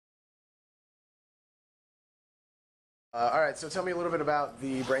All right, so tell me a little bit about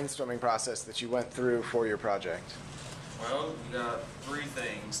the brainstorming process that you went through for your project. Well, we got three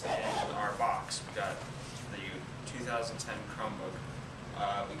things in our box. We got the 2010 Chromebook,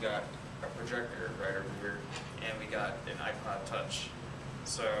 we got a projector right over here, and we got an iPod Touch.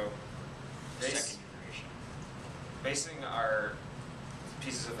 So, basing our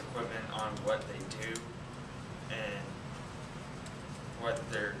pieces of equipment on what they do and what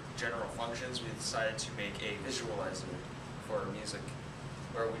their general functions, we decided to make a visualizer for music,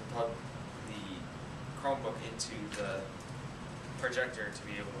 where we plug the Chromebook into the projector to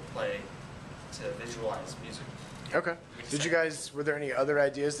be able to play, to visualize music. Okay. Were there any other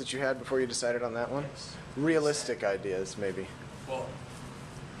ideas that you had before you decided on that one? Yes. Realistic ideas, maybe. Well,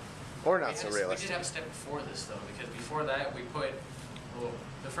 or not so realistic. We did have a step before this, though, because before that we put, well,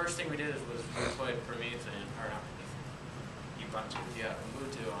 the first thing we did was we put Promethean, or not Promethean, Ubuntu. Yeah,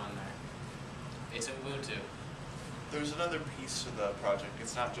 Ubuntu on there. It's Ubuntu. There's another piece to the project.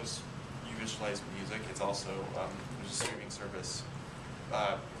 It's not just you visualize music, it's also, there's a streaming service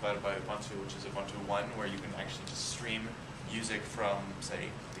provided by Ubuntu, which is Ubuntu One, where you can actually just stream music from, say,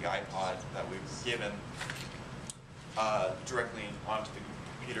 the iPod that we've given directly onto the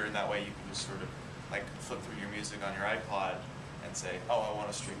computer, and that way you can just sort of like flip through your music on your iPod and say, oh, I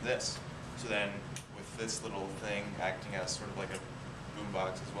want to stream this. So then with this little thing acting as sort of like a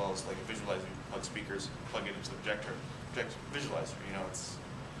boombox as well as like a visualizer, you plug speakers, plug it into the projector visualizer, you know, it's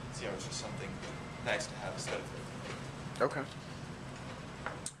just something nice to have instead of it. Okay.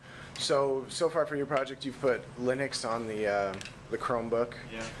 So far for your project, you've put Linux on the Chromebook.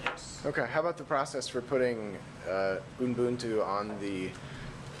 Yeah. Yes. Okay. How about the process for putting Ubuntu on the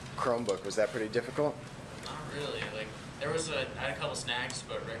Chromebook? Was that pretty difficult? Not really. Like I had a couple snags,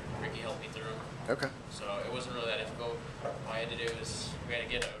 but Ricky helped me through them. Okay. So it wasn't really that difficult. All I had to do was we had to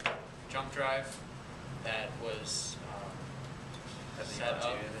get a jump drive that was set up. No,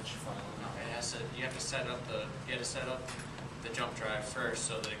 you have to set up the jump drive first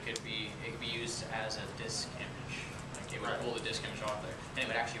so that it could be used as a disk image. Like it would pull the disk image off there, and it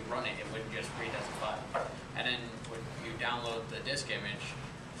would actually run it. It wouldn't just read as a file. And then when you download the disk image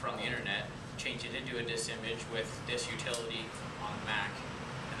from the internet, change it into a disk image with disk utility on the Mac,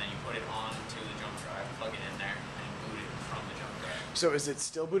 and then you put it onto the jump drive, plug it in there, and boot it from the jump drive. So is it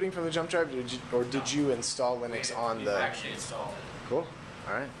still booting from the jump drive, or did you install Linux on the? We actually installed it. Cool.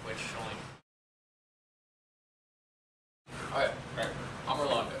 All right. Which only. Alright, I'm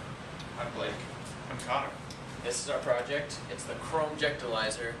Rolando. I'm Blake. I'm Connor. This is our project. It's the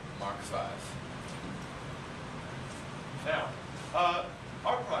Chromejectilizer Mark V. Now,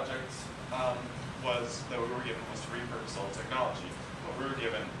 our project that we were given was to repurpose old technology. What we were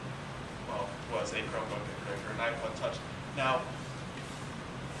given, well, was a Chromebook, a projector, an iPod Touch. Now,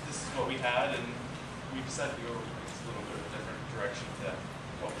 this is what we had, and we decided to go a little bit of a different direction than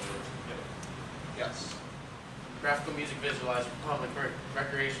what we were given. Yes. Graphical music visualizer for public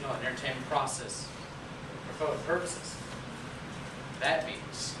recreational and entertainment process for purposes. That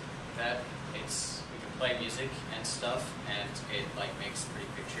means that we can play music and stuff, and it like makes pretty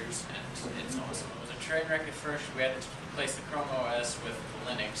pictures, and it's awesome. It was a train wreck at first. We had to replace the Chrome OS with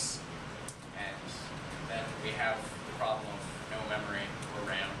Linux, and then we have the problem of no memory or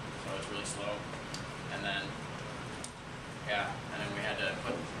RAM, so it's really slow. And then we had to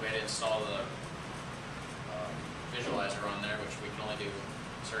install the visualizer on there, which we can only do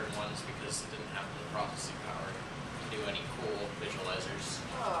certain ones because it didn't have the processing power to do any cool visualizers.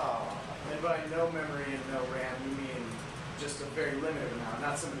 Oh, and by no memory and no RAM, you mean just a very limited amount,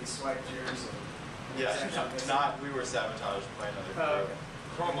 not some of these swipe gears. Yeah, we were sabotaged by another group.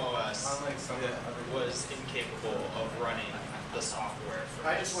 Chrome OS was incapable of running the software for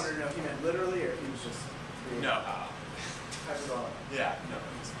I just wanted to know if he meant literally or if he was just No. hyperbolic. Yeah, no,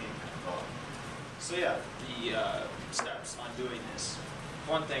 it was being hyperbolic. So yeah, the steps on doing this.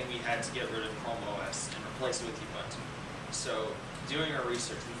 One thing, we had to get rid of Chrome OS and replace it with Ubuntu. So doing our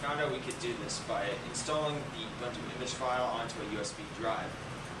research, we found out we could do this by installing the Ubuntu image file onto a USB drive,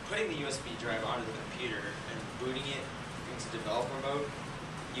 putting the USB drive onto the computer, and booting it into developer mode.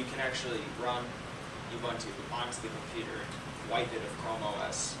 You can actually run Ubuntu onto the computer, wipe it of Chrome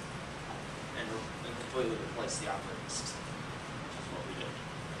OS, and completely replace the operating system, which is what we did.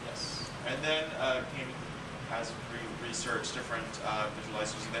 Yes. And then came, as we researched different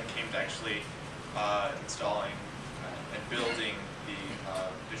visualizers, and then came to actually installing and building the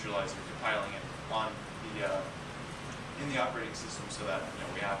visualizer, compiling it on the in the operating system, so that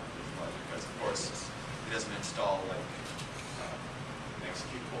we have a visualizer. Because of course it doesn't install like an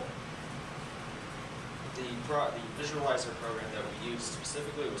executable. The visualizer program that we used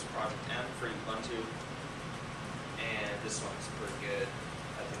specifically was Project M for Ubuntu, and this one's pretty good.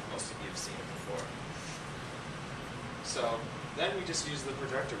 I think most of you have seen it before. So then we just use the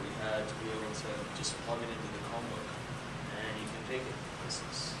projector we had to be able to just plug it into the Chromebook, and you can take it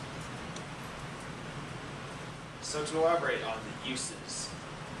places. So to elaborate on the uses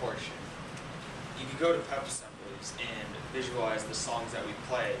portion, you can go to pep assemblies and visualize the songs that we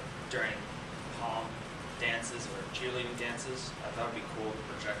play during pom dances or cheerleading dances. I thought it'd be cool to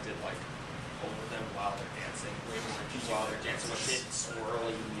project it like over them while they're dancing. While they're dancing with it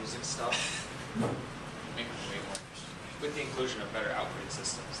swirly music stuff. Make it way more interesting. With the inclusion of better outputting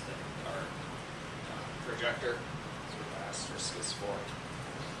systems than our projector, that's what the asterisk is for.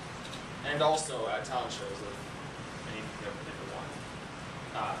 And also at talent shows, if any of you have been to one,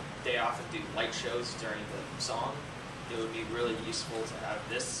 they often do light shows during the song. It would be really useful to have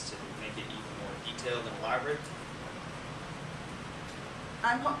this to make it even more detailed and elaborate.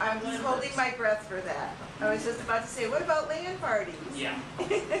 I'm holding my breath for that. I was just about to say, what about LAN parties? Yeah.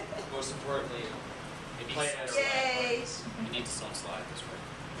 Most importantly, play it at a Yay! parties. You need some slide this way.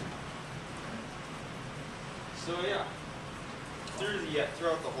 So yeah,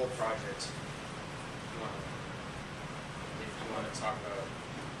 throughout the whole project, if you want to talk about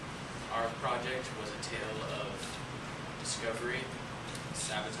Our project was a tale of discovery,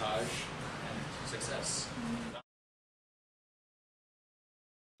 sabotage, and success.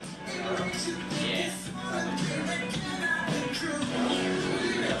 Yeah.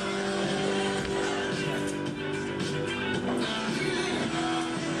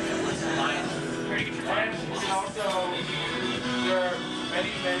 Mine. Ready to get your And mind? you can also, there are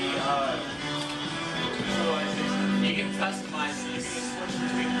many visualizations. You can customize You this. can switch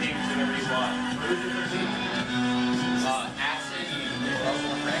between themes whenever you want. What is it for theme? Acid,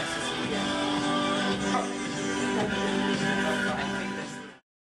 level of ecstasy.